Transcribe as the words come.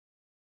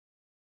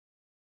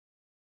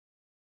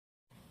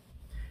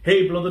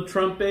Hey, blow the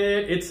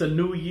trumpet. It's a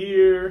new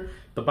year.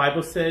 The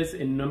Bible says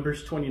in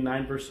Numbers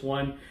 29, verse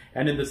 1,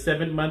 and in the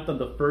 7th month, on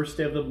the first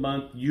day of the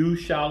month, you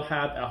shall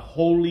have a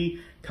holy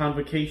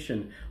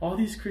convocation. All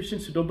these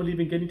Christians who don't believe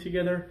in getting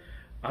together,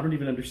 I don't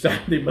even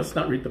understand. They must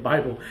not read the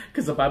Bible,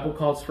 because the Bible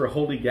calls for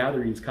holy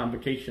gatherings,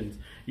 convocations.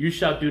 You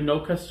shall do no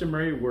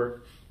customary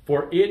work,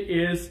 for it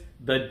is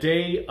the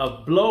day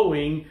of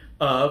blowing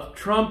of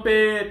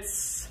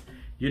trumpets.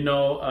 You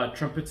know,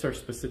 trumpets are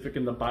specific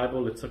in the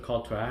Bible. It's a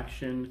call to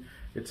action.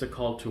 It's a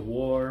call to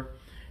war.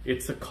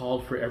 It's a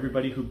call for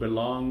everybody who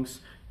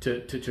belongs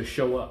to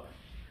show up,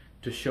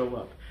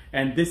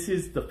 And this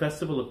is the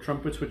Festival of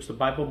Trumpets, which the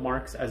Bible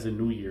marks as a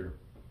new year.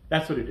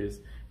 That's what it is.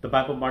 The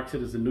Bible marks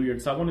it as a new year.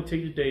 And so I want to tell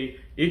you today,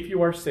 if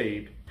you are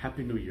saved,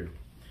 Happy New Year.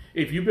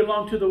 If you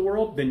belong to the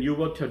world, then you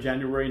will till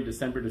January and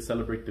December to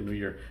celebrate the new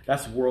year.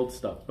 That's world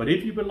stuff. But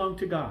if you belong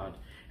to God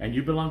and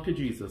you belong to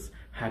Jesus,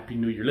 Happy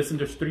New Year. Listen,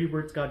 there's 3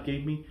 words God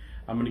gave me.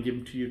 I'm going to give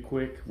them to you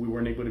quick. We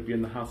weren't able to be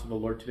in the house of the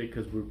Lord today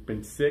because we've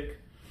been sick.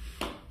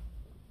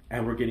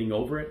 And we're getting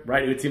over it,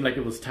 right? It seemed like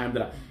it was time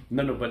that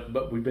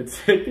but we've been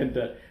sick,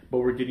 but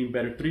we're getting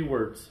better. 3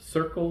 words: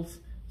 circles,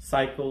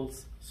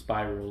 cycles,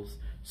 spirals.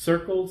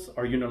 Circles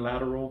are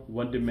unilateral,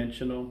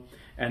 one-dimensional.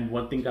 And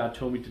one thing God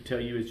told me to tell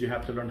you is you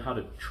have to learn how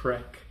to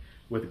trek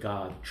with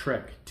God.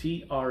 Trek,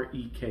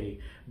 T-R-E-K.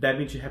 That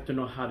means you have to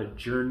know how to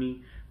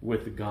journey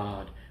with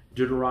God.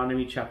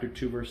 Deuteronomy chapter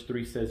 2, verse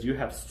 3 says, you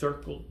have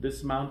circled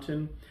this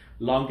mountain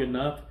long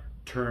enough,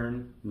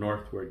 turn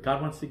northward.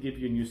 God wants to give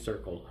you a new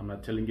circle. I'm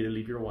not telling you to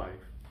leave your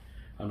wife.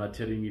 I'm not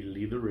telling you to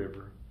leave the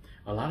river.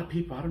 A lot of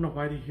people, I don't know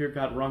why they hear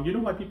God wrong. You know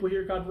why people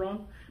hear God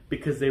wrong?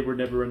 Because they were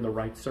never in the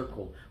right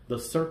circle. The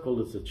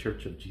circle is the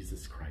church of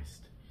Jesus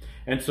Christ.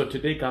 And so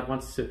today God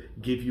wants to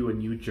give you a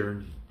new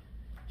journey.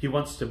 He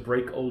wants to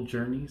break old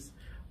journeys,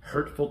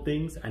 hurtful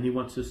things, and he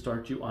wants to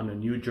start you on a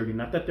new journey.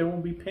 Not that there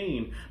won't be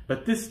pain,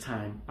 but this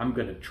time I'm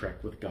going to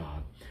trek with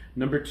God.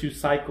 Number 2,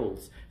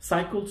 cycles.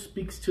 Cycles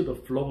speaks to the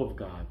flow of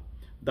God,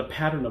 the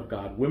pattern of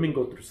God. Women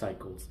go through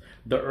cycles.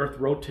 The earth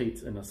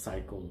rotates in a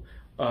cycle.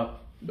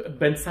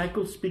 But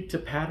cycles speak to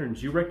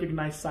patterns. You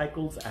recognize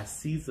cycles as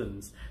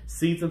seasons.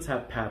 Seasons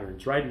have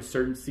patterns, right? In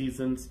certain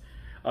seasons,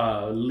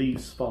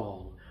 leaves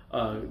fall.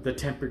 The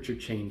temperature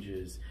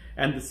changes.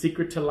 And the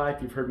secret to life,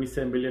 you've heard me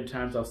say a million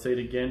times, I'll say it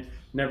again,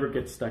 never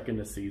get stuck in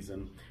a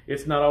season.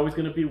 It's not always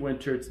going to be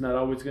winter. It's not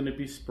always going to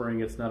be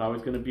spring. It's not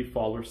always going to be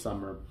fall or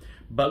summer.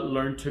 But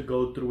learn to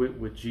go through it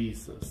with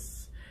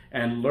Jesus.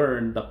 And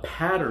learn the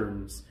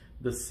patterns,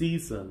 the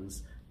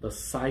seasons, the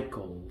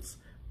cycles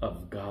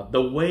of God,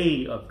 the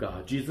way of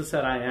God. Jesus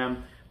said, I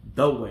am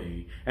the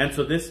way. And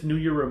so this new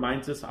year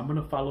reminds us, I'm going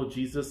to follow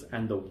Jesus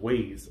and the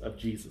ways of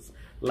Jesus.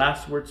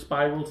 Last word,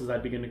 spirals, as I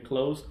begin to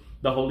close.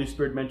 The Holy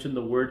Spirit mentioned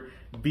the word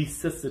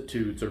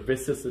vicissitudes or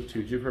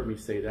vicissitudes. You've heard me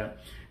say that.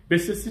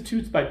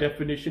 Vicissitudes, by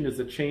definition, is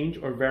a change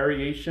or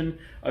variation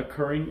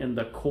occurring in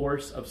the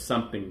course of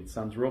something.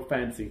 Sounds real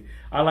fancy.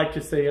 I like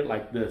to say it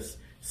like this: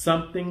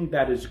 something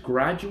that is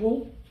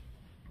gradual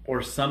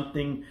or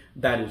something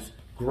that is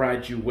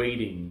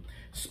graduating.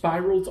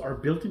 Spirals are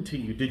built into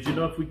you. Did you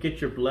know if we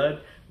get your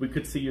blood, we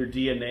could see your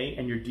DNA,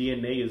 and your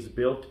DNA is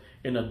built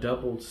in a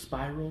double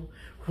spiral?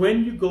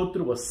 When you go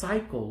through a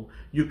cycle,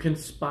 you can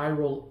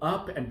spiral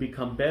up and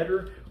become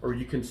better, or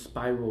you can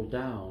spiral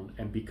down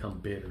and become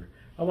bitter.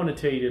 I want to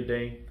tell you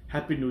today,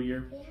 Happy New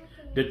Year.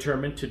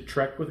 Determined to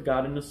trek with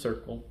God in a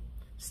circle.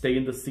 Stay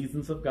in the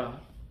seasons of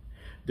God.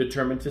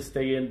 Determined to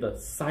stay in the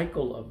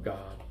cycle of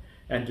God.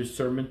 And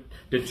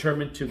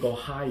determined to go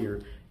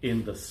higher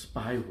in the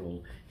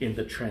spiral, in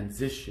the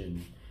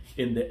transition,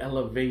 in the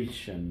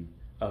elevation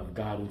of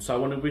God. And so I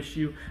want to wish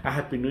you a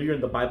Happy New Year.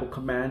 And the Bible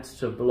commands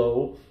to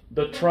blow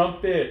the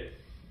trumpet.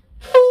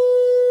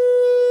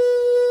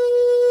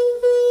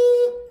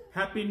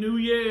 Happy New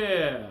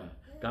Year.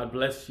 God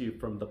bless you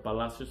from the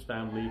Palacios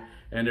family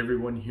and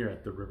everyone here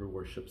at the River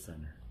Worship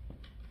Center.